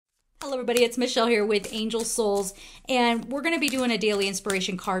Hello everybody, it's Michelle here with Angel Souls, and we're going to be doing a daily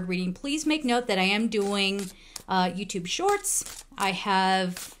inspiration card reading. Please make note that I am doing YouTube Shorts. I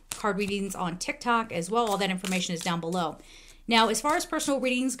have card readings on TikTok as well. All that information is down below. Now, as far as personal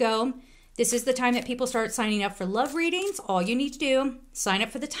readings go, this is the time that people start signing up for love readings. All you need to do, sign up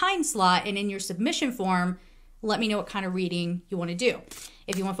for the time slot, and in your submission form, let me know what kind of reading you want to do.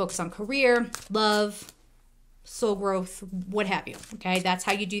 If you want to focus on career, love, soul growth, what have you. Okay, that's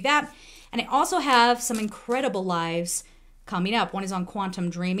how you do that. And I also have some incredible lives coming up. One is on quantum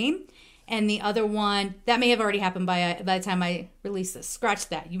dreaming, and the other one that may have already happened by the time I release this. Scratch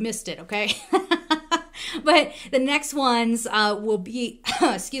that, you missed it. Okay, but the next ones will be,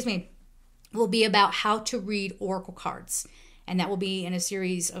 excuse me, will be about how to read oracle cards, and that will be in a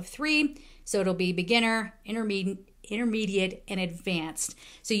series of 3. So it'll be beginner, intermediate, and advanced.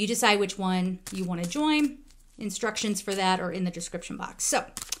 So you decide which one you want to join. Instructions for that are in the description box. So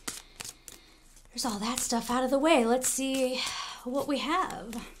there's all that stuff out of the way. Let's see what we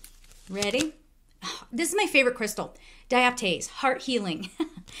have. Ready? This is my favorite crystal, diaptase, heart healing.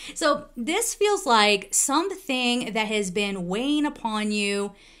 So this feels like something that has been weighing upon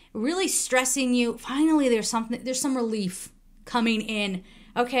you, really stressing you. Finally, there's some relief coming in.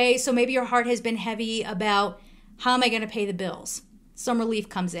 Okay, so maybe your heart has been heavy about how am I going to pay the bills? Some relief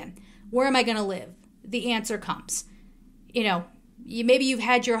comes in. Where am I going to live? The answer comes. You know, maybe you've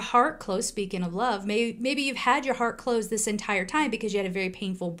had your heart closed, speaking of love, maybe you've had your heart closed this entire time because you had a very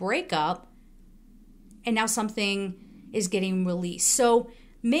painful breakup, and now something is getting released. So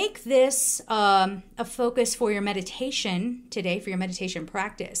make this a focus for your meditation today, for your meditation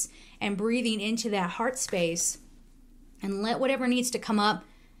practice, and breathing into that heart space, and let whatever needs to come up,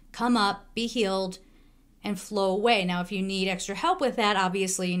 be healed, and flow away. Now, if you need extra help with that,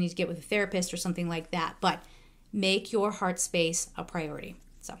 obviously you need to get with a therapist or something like that, but make your heart space a priority.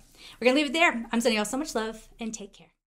 So we're going to leave it there. I'm sending you all so much love, and take care.